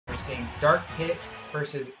interesting. Dark Pit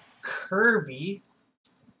versus Kirby.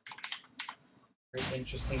 Very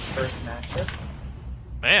interesting first matchup.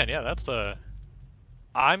 Man, yeah, that's a...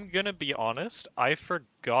 I'm gonna be honest, I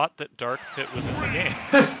forgot that Dark Pit was in the game.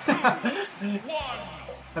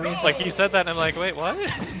 I mean, it's like, you said that and I'm like, wait, what?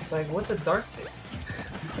 Like, what's a Dark Pit?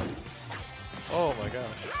 Oh my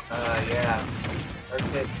gosh. Yeah. Dark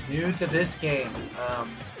Pit, new to this game.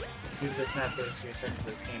 New to this map, this research to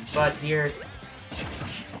this game. But here,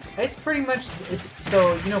 it's pretty much,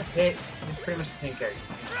 so, you know, Pit, it's pretty much the same character.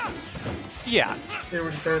 Yeah. They're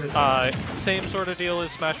the same. Same sort of deal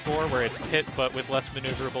as Smash 4, where it's Pit, but with less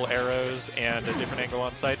maneuverable arrows and a different angle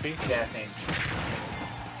on side B? Yeah, same.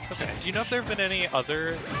 Okay. Do you know if there have been any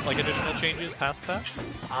other, like, additional changes past that?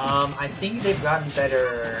 I think they've gotten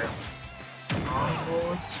better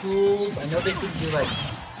combo tools. I know they can do, like,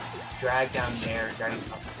 drag down air, drag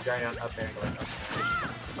down up air, and go like up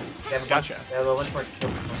air. Gotcha. They have a bunch more kill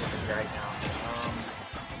points with the drag down.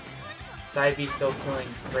 Side B still killing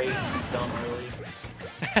great dumb early.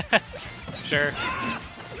 Sure.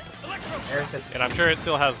 And I'm sure it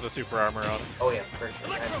still has the super armor on. Oh yeah, for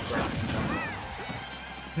sure. That's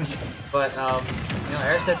great. But you know,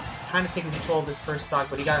 Eriseth kind of taking control of this first stock,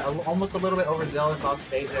 but he got almost a little bit overzealous off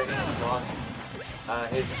stage. I think he's lost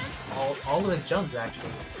his all of his jumps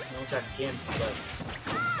actually. He almost got gimped, but.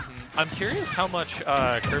 I'm curious how much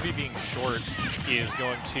Kirby being short is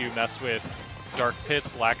going to mess with Dark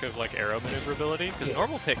Pit's lack of like arrow maneuverability, because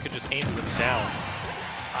normal Pit could just aim them down.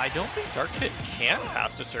 I don't think Dark Pit can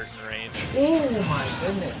past a certain range. Oh my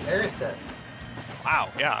goodness, Eriseth. Wow,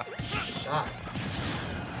 yeah. Shot.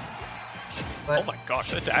 But, oh my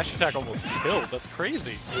gosh, that dash attack almost killed. That's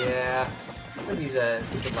crazy. Yeah. Kirby's a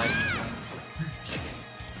super light.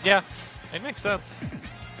 Yeah, it makes sense.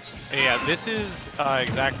 Yeah, this is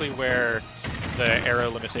exactly where the arrow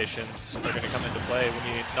limitations are going to come into play.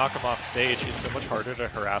 When you knock them off stage, it's so much harder to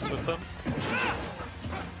harass with them.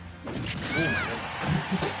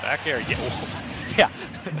 Back air, yeah.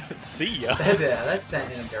 See ya. That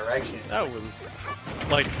sent in a direction. That was,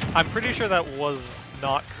 like, I'm pretty sure that was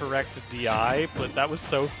not correct DI, but that was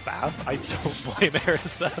so fast, I don't blame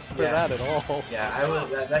Eriseth for that at all.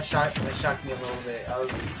 Yeah, that shocked me a little bit. I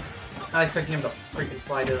was not expecting him to freaking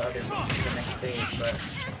fly to the other to the next stage, but...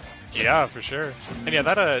 Yeah, for sure. And yeah,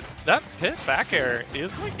 that Pit back air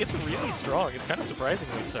is, like, it's really strong. It's kind of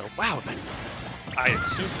surprisingly so. Wow, I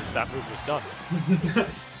assumed that move was done.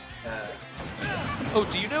 Oh,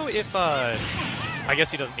 do you know if, I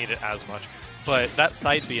guess he doesn't need it as much, but that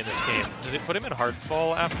side B in this game, does it put him in hard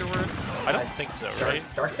fall afterwards? I don't think so, right?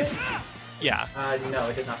 Dark Pit? Yeah. No,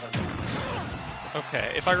 it does not put him.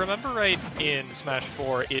 Okay, if I remember right, in Smash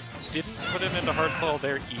 4, it didn't put him into hard fall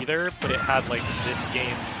there either, but it had, like, this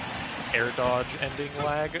game's air dodge ending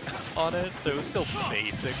lag on it, so it was still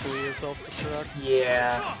basically a self-destruct.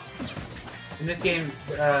 Yeah. In this game,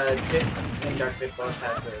 Pit and Dark Pit both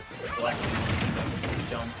have the blessing to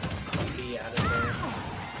jump B out of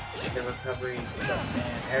their recoveries, but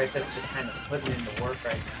man, Eriseth's just kind of putting into work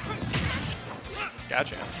right now.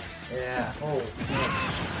 Gotcha. Yeah, oh,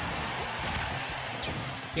 smokes.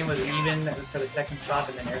 This game was even for the second stop,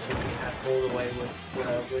 and then Eriseth just kind of pulled away with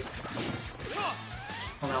just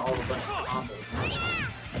pulling out all the bunch of combos.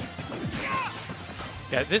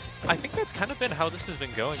 Yeah, I think that's kind of been how this has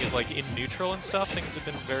been going, is like in neutral and stuff, things have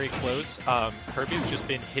been very close. Kirby's just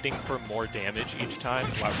been hitting for more damage each time.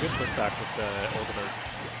 Wow, good pushback with the ultimate.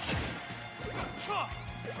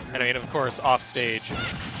 And I mean, of course, off stage,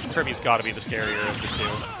 Kirby's got to be the scarier of the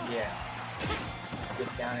two. Yeah.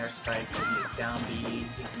 Get down air spike, get down B, you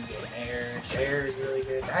can get air. Air is really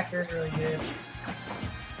good, back air is really good.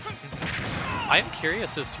 I am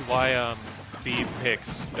curious as to why B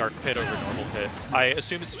picks Dark Pit over normal Pit. I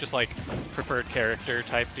assume it's just like preferred character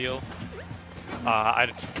type deal. I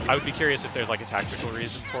would be curious if there's like a tactical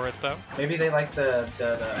reason for it though. Maybe they like the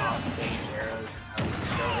off-stage arrows and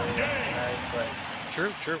how they go inside, but...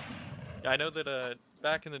 True. I know that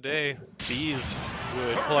back in the day, Bees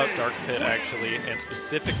would pull out Dark Pit actually, and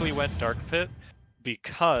specifically went Dark Pit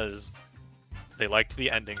because they liked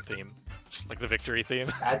the ending theme. Like the victory theme.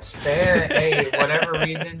 That's fair. Hey,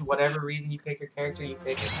 whatever reason you pick your character, you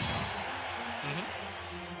pick it.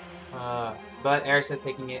 But Eriseth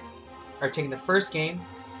taking the first game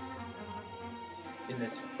in the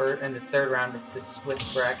third round of this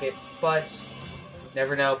Swiss bracket, but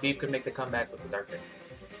never know. Beep could make the comeback with the Dark Pit.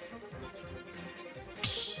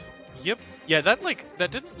 Yep. Yeah, that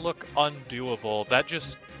didn't look undoable. That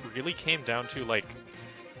just really came down to like,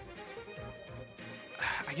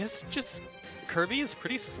 I guess just Kirby is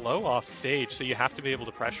pretty slow off stage, so you have to be able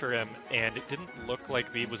to pressure him, and it didn't look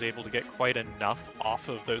like Beeb was able to get quite enough off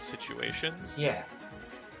of those situations. Yeah.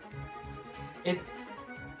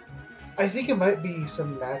 I think it might be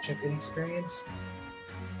some matchup inexperience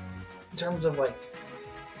in terms of like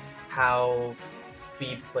how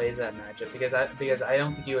Beeb plays that matchup because I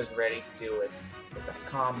don't think he was ready to do it with those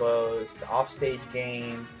combos, the offstage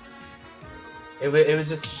game. It was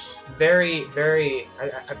just very, very.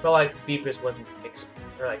 I felt like Beeb just wasn't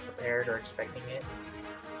prepared or expecting it.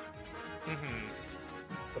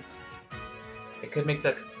 They could make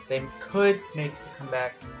the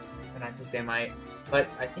comeback, and I think they might. But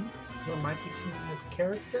I think there might be some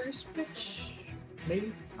character switch,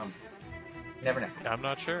 maybe. Never know. I'm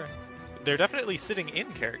not sure. They're definitely sitting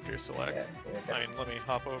in character select. Yes, I mean, let me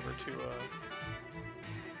hop over to.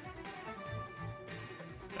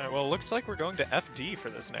 Alright, well, it looks like we're going to FD for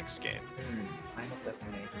this next game. Final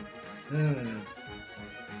Destination.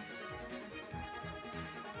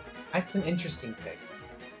 That's an interesting pick.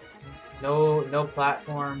 No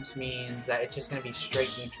platforms means that it's just going to be straight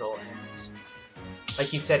neutral, and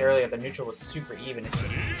like you said earlier, the neutral was super even. It's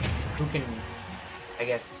just who can, I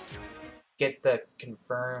guess, get the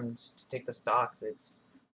confirms to take the stocks. It's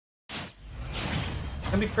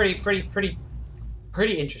gonna be pretty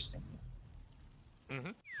interesting.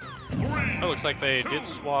 Oh, looks like they did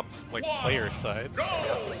swap like player sides. They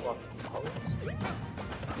also swapped colors.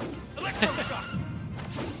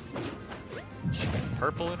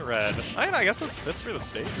 Purple and red. I guess that's for the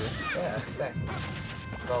stage room. Yeah, exactly.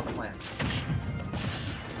 Well planned.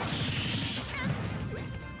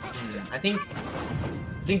 I think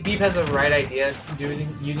Beeb has the right idea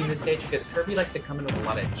using this stage because Kirby likes to come in with a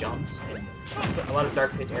lot of jumps, and a lot of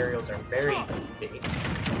Dark Pit's aerials are very big.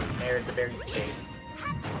 They're very big.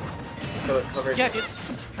 So it covers. Yeah, it's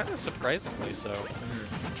kind of surprisingly so.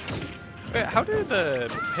 Wait, how do the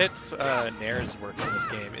pits nairs work in this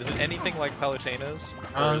game? Is it anything like Palutena's?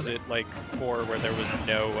 Or is it like 4 where there was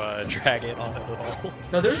no dragon on it at all?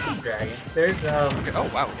 No, there's some dragons. There's Okay. Oh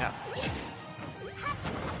wow, yeah.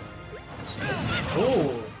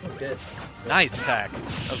 Ooh, that was good. Nice tack.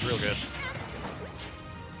 That was real good.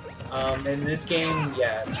 In this game,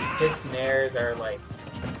 yeah, pits nairs are like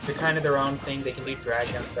they're kind of their own thing. They can do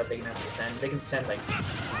dragon and stuff. They can send. They can send like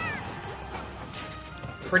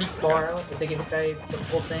pretty far out if they get hit by the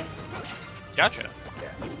full thing. Gotcha.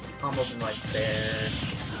 Yeah, combos in like there.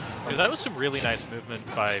 Dude, that was some really nice movement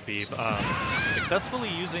by Beeb. Successfully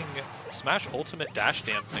using Smash Ultimate Dash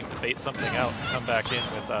Dancing to bait something out and come back in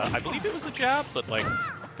with, I believe it was a jab, but like,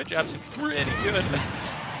 the jabs seem pretty good.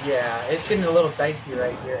 Yeah, it's getting a little dicey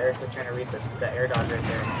right here. eriseth trying to read the air dodge right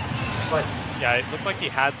there. But yeah, it looked like he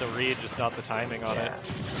had the read, just not the timing on it.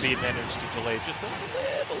 Beeb managed to delay just a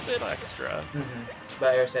little bit extra.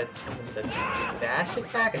 But eriseth comes with the dash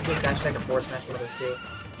attack. I think dash attack and forward smash with those two.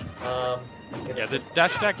 Yeah, the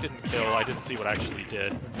dash attack didn't kill. I didn't see what actually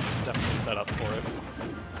did. Definitely set up for it.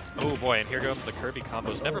 Oh boy, and here goes the Kirby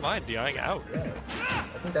combos. Never mind, DIing out. Yes, I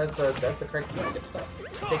think that's the correct play. Good stuff.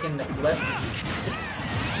 Taking less,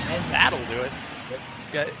 and that'll do it. Yep.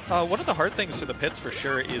 Yeah, one of the hard things for the pits for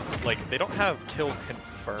sure is like they don't have kill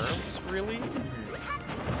confirms really.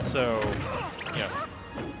 So, yeah.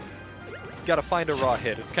 Gotta find a raw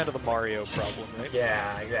hit. It's kind of the Mario problem, right?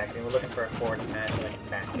 Yeah, exactly. We're looking for a forward smash like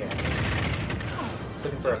back here. Just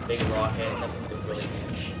looking for a big raw hit, nothing to really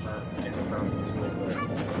confirm.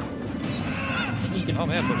 Oh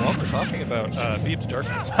man, but while we're talking about Beeb's Dark,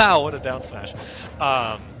 wow, what a down smash.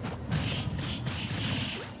 Oh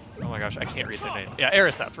my gosh, I can't read their name. Yeah,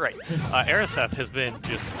 eriseth, right. eriseth has been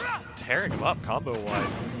just tearing him up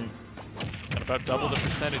combo-wise. At about double the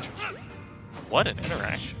percentage. What an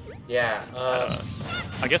interaction. Yeah.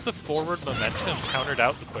 I guess the forward momentum countered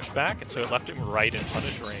out the pushback, and so it left him right in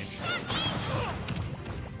punish range.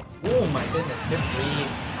 Oh my goodness, good read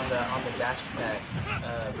on the dash attack.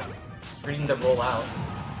 Just reading the roll out.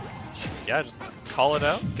 Yeah, just call it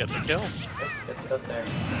out, get the kill. Yep, good stuff there.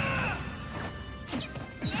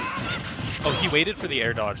 Oh, he waited for the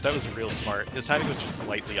air dodge. That was real smart. His timing was just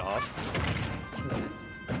slightly off.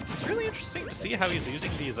 It's really interesting to see how he's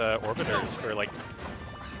using these orbiters for like,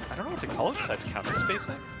 I don't know what to call it besides counter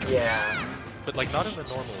spacing. Yeah. But like not in the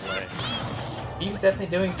normal way. Beeb's definitely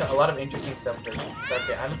doing a lot of interesting stuff for Dark.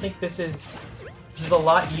 I don't think this is a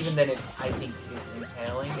lot even than it I think is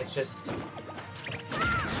entailing. It's just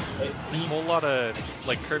there's a whole lot of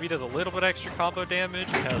like Kirby does a little bit extra combo damage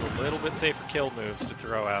and has a little bit safer kill moves to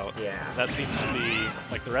throw out. Yeah. That seems to be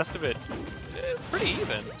like the rest of it is pretty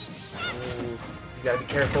even. Ooh, he's gotta be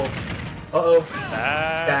careful. Uh-oh.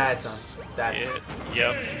 That's it.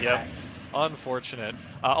 Yep. Unfortunate.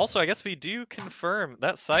 Also, I guess we do confirm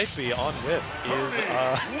that side B on whip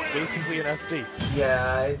is basically an SD.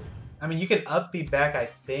 Yeah, I mean, you can up B back, I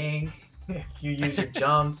think, if you use your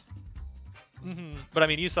jumps. But I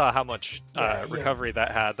mean, you saw how much recovery yeah.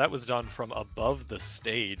 that had. That was done from above the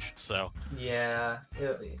stage, so. Yeah,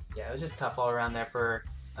 it was just tough all around there for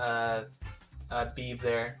Beeb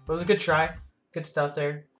there. But it was a good try. Good stuff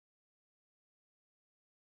there.